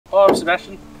Hi, I'm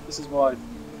Sebastian. This is my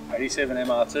 87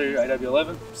 MR2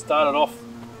 AW11. Started off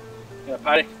in a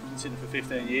paddock, been sitting for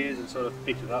 15 years and sort of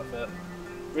picked it up for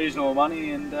reasonable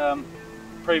money, and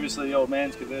previously the old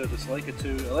man's converted the Sleeker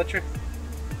to electric.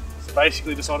 So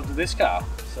basically decided to do this car,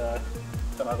 so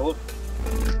come have a look.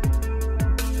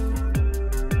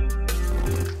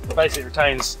 It basically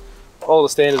retains all the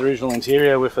standard original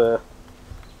interior with a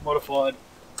modified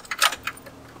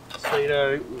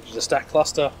speedo, which is a stack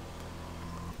cluster.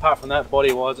 Apart from that,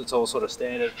 body-wise, it's all sort of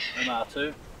standard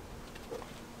MR2.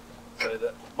 So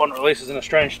the bonnet release is in a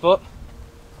strange spot.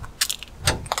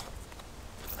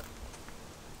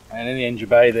 And in the engine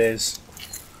bay, there's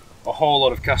a whole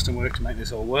lot of custom work to make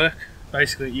this all work.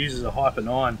 Basically, it uses a Hyper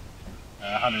 9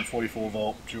 144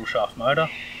 volt dual shaft motor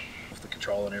with the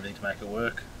controller and everything to make it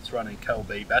work. It's running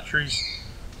CalB batteries,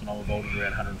 normal voltage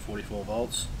around 144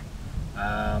 volts.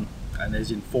 And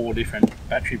there's in 4 different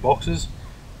battery boxes.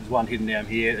 There's one hidden down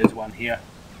here, there's one here.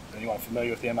 For anyone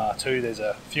familiar with the MR2, there's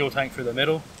a fuel tank through the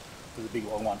middle. There's a big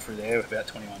long one through there with about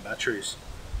 21 batteries.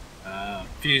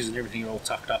 Fuses and everything are all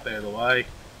tucked up out of the way.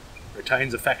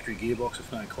 Retains a factory gearbox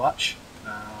with no clutch.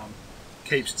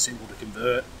 Keeps it simple to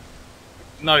convert.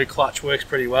 No clutch works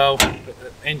pretty well. The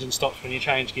engine stops when you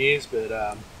change gears, but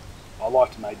I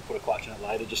like to maybe put a clutch in it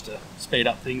later just to speed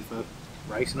up things for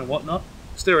racing and whatnot.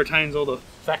 Still retains all the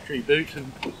factory boot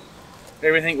and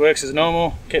everything works as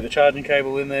normal. Keep the charging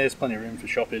cable in there. There's plenty of room for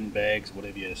shopping, bags,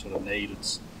 whatever you sort of need.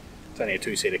 It's only a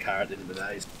 2-seater car at the end of the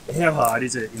day. How hard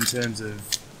is it in terms of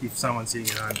if someone's sitting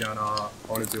at home going, oh,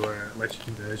 I want to do an electric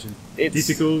conversion? It's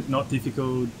difficult, not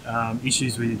difficult,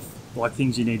 issues with like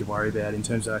things you need to worry about in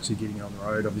terms of actually getting it on the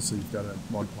road. Obviously you've got a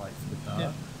mod plate for the car,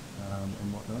 yeah.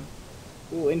 And whatnot.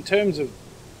 Well, in terms of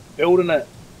building it,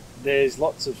 there's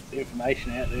lots of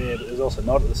information out there, but there's also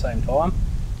not at the same time.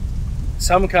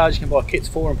 Some cars you can buy kits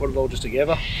for and put it all just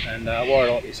together and wire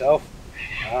it up yourself.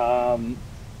 To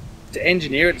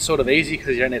engineer it, it's sort of easy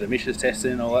because you don't need emissions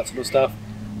testing and all that sort of stuff.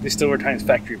 This still retains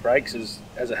factory brakes as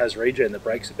it has regen. The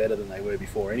brakes are better than they were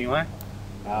before anyway.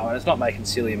 And it's not making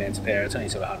silly amounts of power. It's only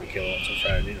sort of 100 kilowatts or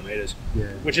 300 newton meters, yeah.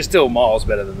 Which is still miles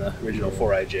better than the original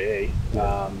 4AGE.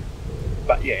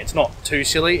 But yeah, it's not too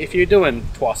silly. If you're doing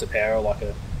twice the power, like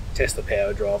a Tesla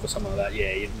power drive or something like that,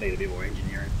 yeah, you need a bit more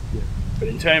engineering. Yeah. But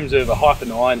in terms of a Hyper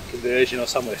 9 conversion or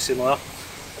somewhere similar,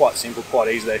 quite simple, quite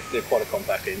easy. They're quite a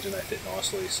compact engine. They fit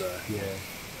nicely. So yeah.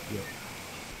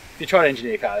 If you try to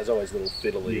engineer a car, there's always little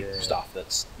fiddly stuff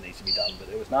that needs to be done. But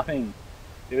there was nothing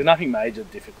major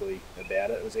difficulty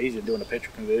about it. It was easier doing a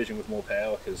petrol conversion with more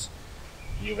power because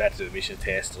you've had to do emission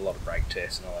tests, a lot of brake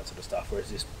tests, and all that sort of stuff.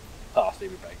 Whereas this passed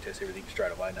every brake test, everything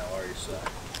straight away, no worries. So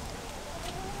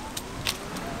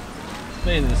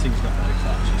being that this thing's got no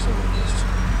clutch, you sort of just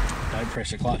don't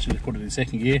press the clutch and just put it in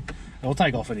second gear. It'll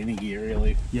take off in any gear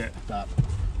really. Yeah. But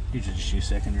usually just use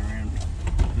second around.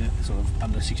 Yeah. Sort of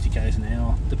under 60 k's an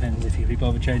hour. Depends if you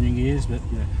bother changing gears, but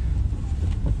yeah.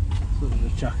 Sort of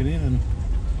just chuck it in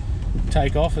and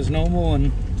take off as normal,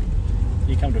 and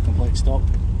you come to a complete stop.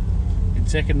 In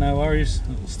second, no worries.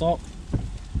 It'll stop.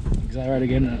 Accelerate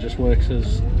again, and it just works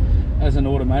as an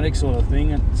automatic sort of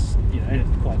thing. It's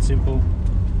it's quite simple.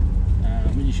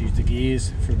 You just use the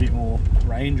gears for a bit more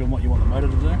range on what you want the motor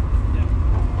to do.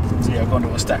 Yeah. So yeah, I've gone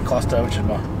to a stack cluster, which is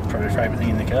my probably favourite thing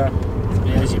in the car.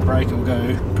 Yeah, as you brake, it will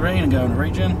go green and go into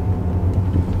regen.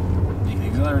 You can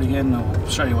accelerate again, and it'll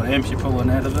show you what amps you're pulling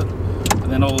out of it. And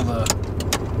then all the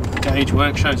gauge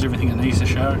work shows everything it needs to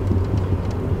show.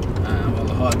 All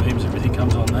the high beams, everything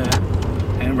comes on there.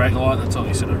 Handbrake light, that's all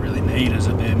you sort of really need as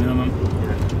a bare minimum.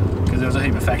 Because there was a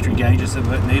heap of factory gauges that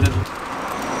weren't needed.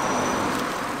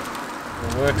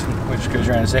 It works, and we just goes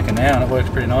around a second now, and it works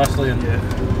pretty nicely. And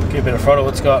get a bit of throttle,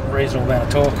 it's got a reasonable amount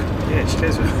of torque. Yeah, it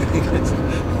goes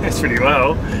it's pretty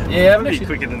well. Yeah, pretty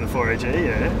quicker than the 4AG,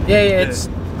 yeah. Yeah, it's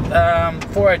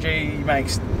 4AG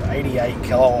makes 88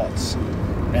 kilowatts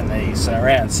in these, so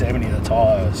around 70 of the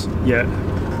tyres. Yeah.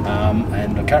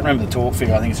 And I can't remember the torque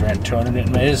figure. I think it's around 200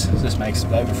 newton meters. This makes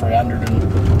over 300 and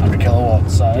 100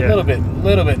 kilowatts, so a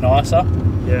little bit nicer.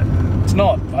 Yeah. It's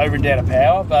not over and down to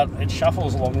power, but it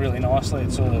shuffles along really nicely.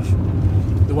 It's sort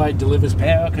of the way it delivers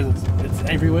power because it's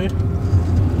everywhere.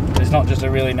 It's not just a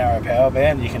really narrow power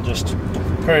band. You can just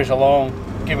cruise along,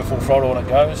 give it full throttle and it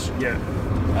goes. Yeah.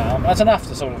 That's enough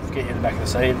to sort of get you in the back of the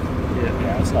seat.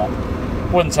 Yeah. It's not.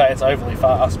 I wouldn't say it's overly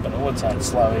fast, but I wouldn't say it's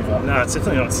slow either. No, it's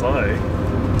definitely not slow.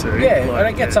 Yeah, and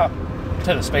it gets up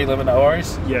to the speed limit, no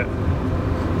worries. Yeah.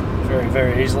 Very,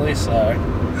 very easily, so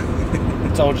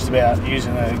it's all just about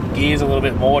using the gears a little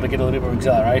bit more to get a little bit more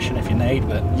acceleration if you need,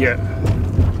 but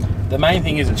the main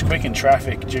thing is it's quick in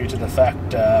traffic due to the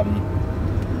fact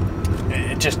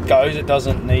it just goes, it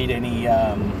doesn't need any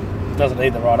doesn't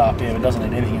need the right RPM, it doesn't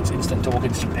need anything, it's instant torque,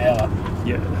 instant power.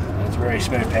 Yeah. And it's a very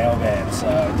smooth power band, so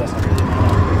it doesn't really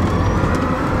matter.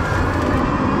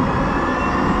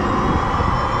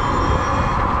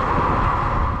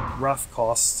 Rough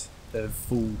cost of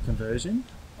full conversion?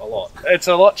 A lot. It's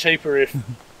a lot cheaper if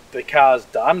the car's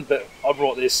done, but I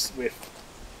brought this with,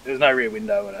 there's no rear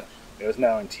window in it, there was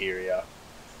no interior.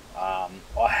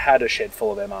 I had a shed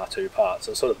full of MR2 parts,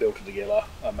 so I sort of built it together.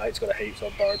 My mate's got a heap, so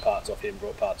I borrowed parts off him,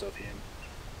 brought parts off him.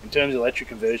 In terms of electric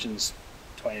conversions,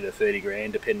 20 to 30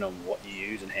 grand, depending on what you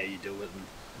use and how you do it and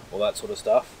all that sort of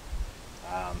stuff.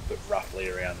 But roughly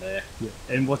around there. Yeah.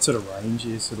 And what sort of range are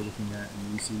you sort of looking at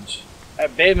in usage?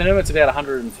 At bare minimum, it's about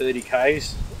 130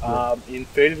 k's. Yeah. In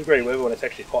 30 degree weather, when it's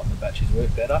actually hot and the batteries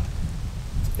work better,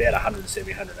 it's about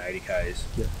 170, 180 k's.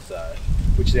 Yeah. So,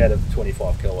 which is out of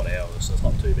 25 kilowatt hours, so it's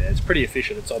not too bad. It's pretty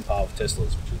efficient. It's on par with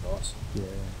Teslas, which is nice.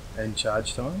 Yeah. And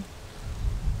charge time?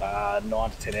 9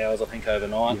 to 10 hours, I think,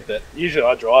 overnight. Yeah. But usually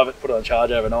I drive it, put it on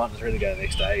charge overnight, and it's ready to go the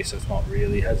next day. So it's not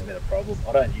really, hasn't been a problem.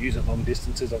 I don't use it long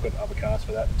distances. I've got other cars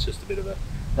for that. It's just a bit of a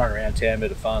run around town,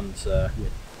 bit of fun. So. Yeah.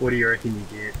 What do you reckon you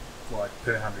get, like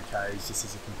per 100 k's, just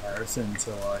as a comparison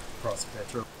to like price of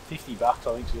petrol? $50, I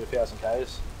think, to do 1,000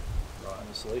 k's. Right. On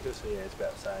the Celica, so yeah, it's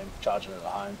about the same. Charging it at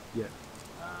home. Yeah.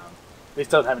 This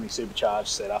doesn't have any supercharge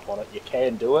set up on it. You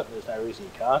can do it. There's no reason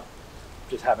you can't.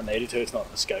 Just haven't needed to. It's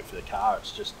not the scope for the car.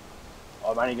 It's just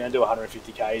I'm only going to do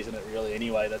 150 k's in it really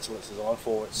anyway. That's what it's designed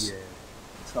for. It's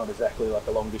not exactly like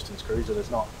a long distance cruiser.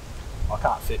 There's not. I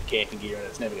can't fit camping gear in it.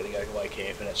 It's never going to go away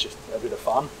camping. It's just a bit of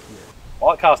fun. Yeah. I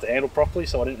like cars to handle properly,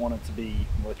 so I didn't want it to be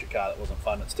an electric car that wasn't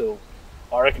fun. It's still,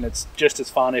 I reckon it's just as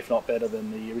fun, if not better,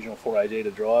 than the original 4AG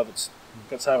to drive. It's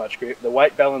got so much grip. The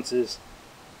weight balance is,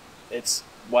 it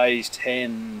weighs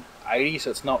 1080,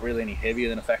 so it's not really any heavier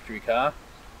than a factory car.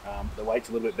 The weight's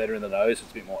a little bit better in the nose, so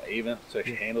it's a bit more even, so it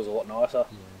actually handles a lot nicer.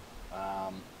 I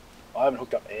haven't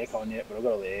hooked up aircon yet, but I've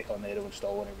got all the aircon there to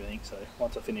install and everything, so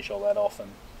once I finish all that off,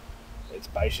 and it's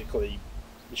basically,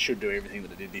 it should do everything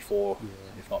that it did before,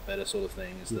 if not better sort of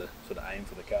thing, is the sort of aim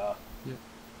for the car.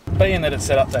 Being that it's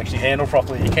set up to actually handle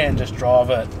properly, you can just drive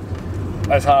it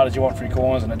as hard as you want through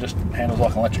corners and it just handles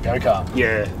like an electric go-kart.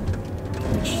 Yeah.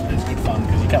 Which is good fun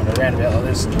because you come to a roundabout like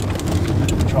this and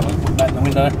just try to put that in the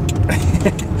window.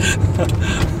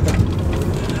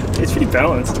 It's pretty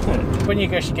balanced, isn't it? When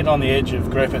you actually get on the edge of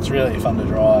grip, it's really fun to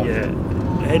drive. Yeah.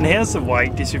 And how's the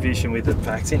weight distribution with the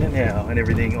packs in it now and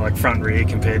everything, like front rear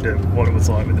compared to what it was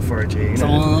like with the 4AG? It's a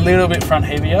little bit front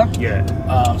heavier. Yeah.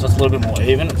 So it's a little bit more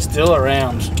even. It's still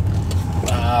around,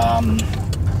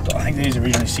 I think these are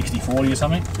originally 60-40 or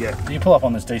something. Yeah. You pull up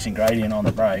on this decent gradient on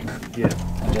the brake. Yeah.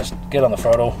 And just get on the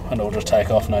throttle and it'll just take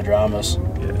off, no dramas.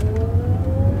 Yeah.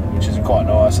 Which is quite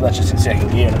nice. So that's just in second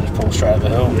gear and it just pulls straight up the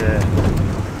hill. Yeah.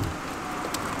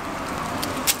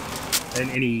 And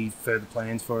any further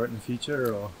plans for it in the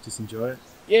future, or just enjoy it?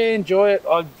 Yeah, enjoy it.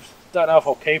 I don't know if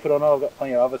I'll keep it or not. I've got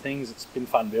plenty of other things. It's been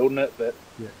fun building it, but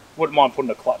wouldn't mind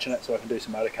putting a clutch in it so I can do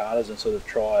some motorcarters and sort of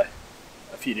try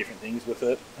a few different things with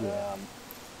it.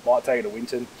 Might take it to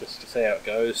Winton just to see how it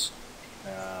goes.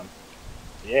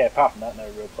 Yeah, apart from that, no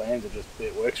real plans.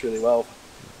 It works really well.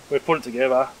 We've put it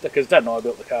together because Dad and I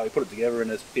built the car. We put it together and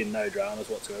there's been no dramas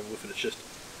whatsoever with it. It's just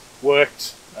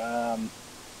worked.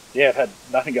 Yeah, I've had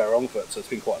nothing go wrong with it, so it's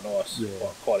been quite nice,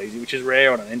 quite easy, which is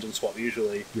rare on an engine swap.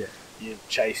 Usually you're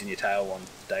chasing your tail on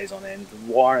days on end.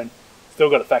 The wiring, still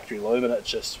got a factory loom in it, it's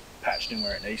just patched in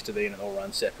where it needs to be and it all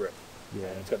runs separate. And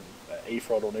it's got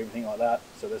e-throttle and everything like that,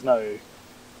 so there's no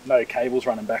cables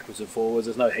running backwards and forwards,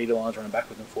 there's no heater lines running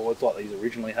backwards and forwards like these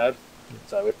originally had.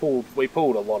 So we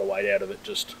pulled a lot of weight out of it,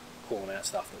 just pulling out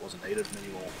stuff that wasn't needed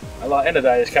anymore. And like, end of the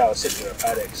day, this car was sitting in a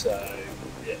paddock, so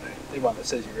yeah, everyone that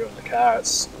says you ruined the car,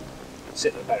 it's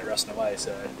sitting in the paddock rusting away,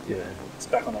 so it's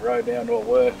back on the road now and all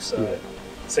works, so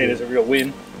see it as a real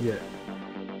win. Yeah.